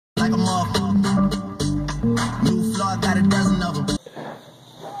like a motherfucker. New floor, got a dozen of them.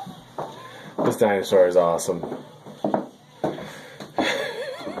 This dinosaur is awesome.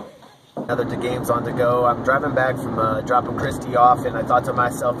 Another DaGaimez on DaGo. I'm driving back from dropping Christy off, and I thought to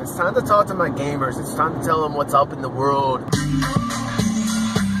myself, it's time to talk to my gamers. It's time to tell them what's up in the world.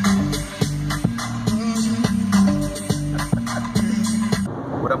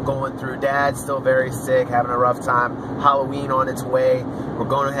 What I'm going through. Dad's still very sick, having a rough time. Halloween on its way. We're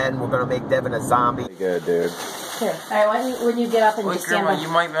going ahead and we're going to make Devin a zombie. Good, dude. Here. All right, when you get up and just stand Grandma, up.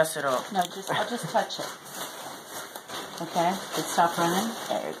 you might mess it up. No, I'll just touch it. Okay, good. Stop running.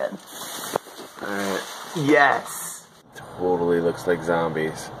 There, you're good. Alright. Yes! Totally looks like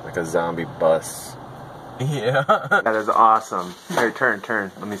zombies. Like a zombie bus. Yeah. That is awesome. Here,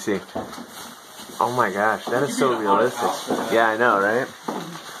 turn. Let me see. Oh my gosh, that is so realistic. Yeah, I know, right?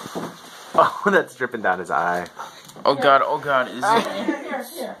 Oh, that's dripping down his eye. Oh god, is it?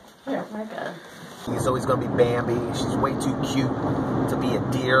 Here, we're good. He's always gonna be Bambi. She's way too cute to be a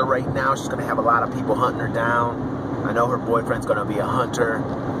deer right now. She's gonna have a lot of people hunting her down. I know her boyfriend's gonna be a hunter,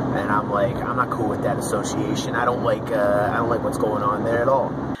 and I'm like, I'm not cool with that association. I don't like what's going on there at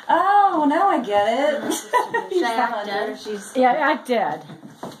all. Oh, now I get it. Should I act dead? Yeah, act dead.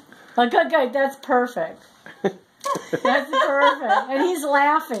 Oh, good. That's perfect. That's perfect. And he's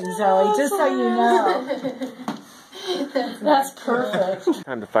laughing, Zoe, just so you know. That's perfect.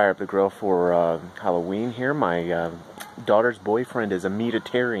 Time to fire up the grill for Halloween here. My daughter's boyfriend is a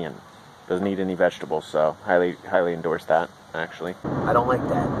meatitarian. Doesn't eat any vegetables, so highly endorse that, actually. I don't like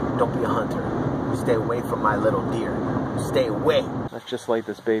that. Don't be a hunter. Stay away from my little deer. Stay away. Let's just light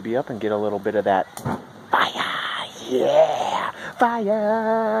this baby up and get a little bit of that fire. Yeah, fire.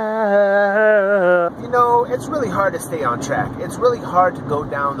 You know, it's really hard to stay on track. It's really hard to go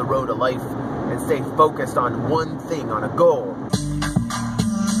down the road of life and stay focused on one thing, on a goal.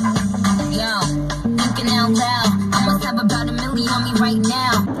 Yo, thinking out loud. I must have about 1 million on me right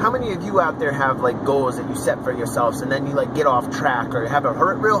now. How many of you out there have like goals that you set for yourselves and then you like get off track or have a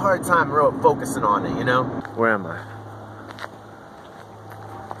real hard time focusing on it, you know? Where am I?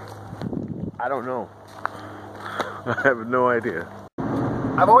 I don't know. I have no idea.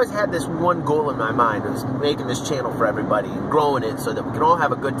 I've always had this one goal in my mind. It was making this channel for everybody and growing it so that we can all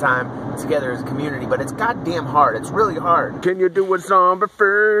have a good time together as a community. But it's goddamn hard. It's really hard. Can you do a zombie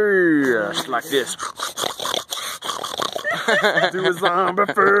first? Like this. Do a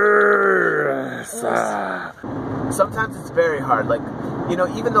zombie first. Sometimes it's very hard. Like, you know,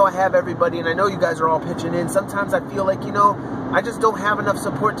 even though I have everybody and I know you guys are all pitching in, sometimes I feel like, you know, I just don't have enough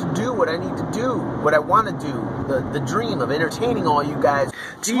support to do what I need to do, what I want to do, the dream of entertaining all you guys.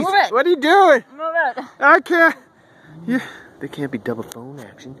 Jeez, what are you doing? Move it. I can't. Yeah. There can't be double phone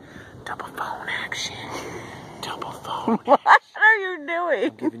action. Double phone action. Double phone action. What are you doing?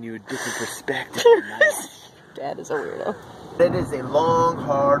 I'm giving you a different perspective. Dad is a weirdo. It is a long,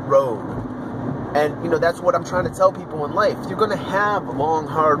 hard road. And, you know, that's what I'm trying to tell people in life. You're going to have long,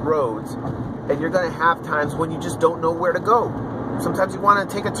 hard roads. And you're going to have times when you just don't know where to go. Sometimes you want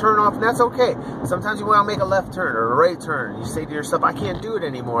to take a turn off, and that's okay. Sometimes you want to make a left turn or a right turn. You say to yourself, I can't do it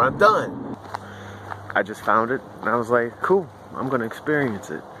anymore. I'm done. I just found it, and I was like, cool, I'm going to experience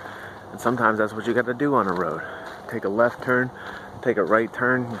it. And sometimes that's what you got to do on a road. Take a left turn, take a right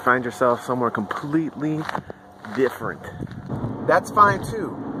turn. You find yourself somewhere completely different. That's fine,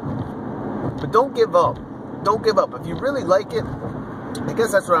 too. But don't give up. Don't give up. If you really like it, I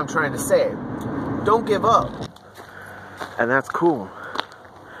guess that's what I'm trying to say. Don't give up. And that's cool.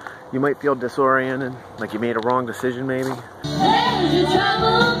 You might feel disoriented, like you made a wrong decision maybe. There's your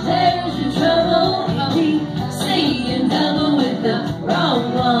trouble, I'll be saying double with the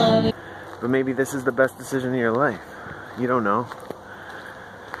wrong one. But maybe this is the best decision of your life. You don't know.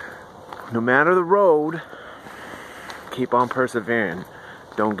 No matter the road, keep on persevering.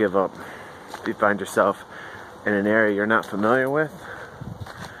 Don't give up. If you find yourself in an area you're not familiar with,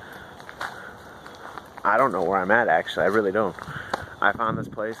 I don't know where I'm at actually, I really don't. I found this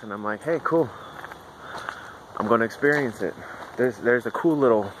place and I'm like, hey, cool. I'm gonna experience it. There's a cool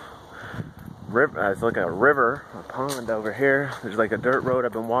little river, it's like a river, a pond over here. There's like a dirt road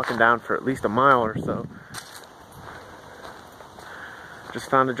I've been walking down for at least a mile or so. Just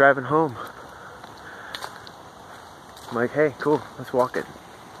found it driving home. I'm like, hey, cool, let's walk it.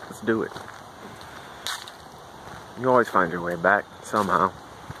 Let's do it. You always find your way back somehow.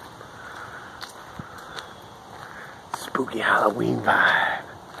 Spooky Halloween vibe.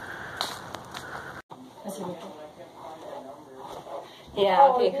 Yeah,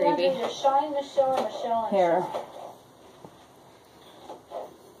 okay, creepy. Here.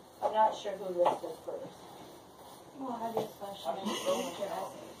 I'm not sure who this is first. Well, how do you spell shine?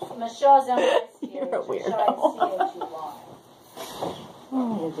 Michelle's on my stage. You're a weirdo.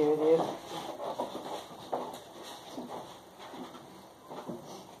 You do, dude.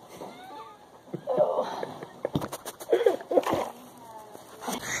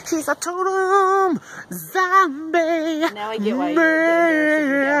 She's a totem zombie. Now I get why you're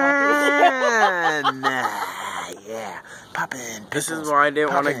embarrassing. Yeah, poppin'. This is why I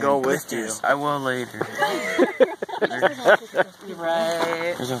didn't want to go with you. I will later.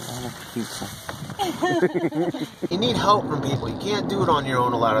 Right. There's a lot of pizza. You need help from people. You can't do it on your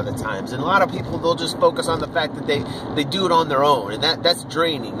own a lot of the times. And a lot of people, they'll just focus on the fact that they do it on their own. And that's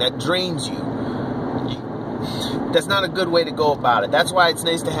draining. That drains you. That's not a good way to go about it. That's why it's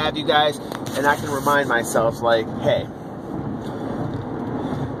nice to have you guys. And I can remind myself, like, hey,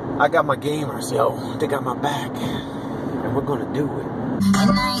 I got my gamers, yo. They got my back. And we're going to do it.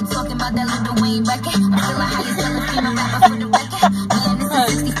 And I ain't talking about that little Wayne record. I feel like how you selling female rapper for the record. Me and this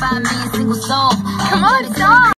is 65 million single soul. Come on, dog.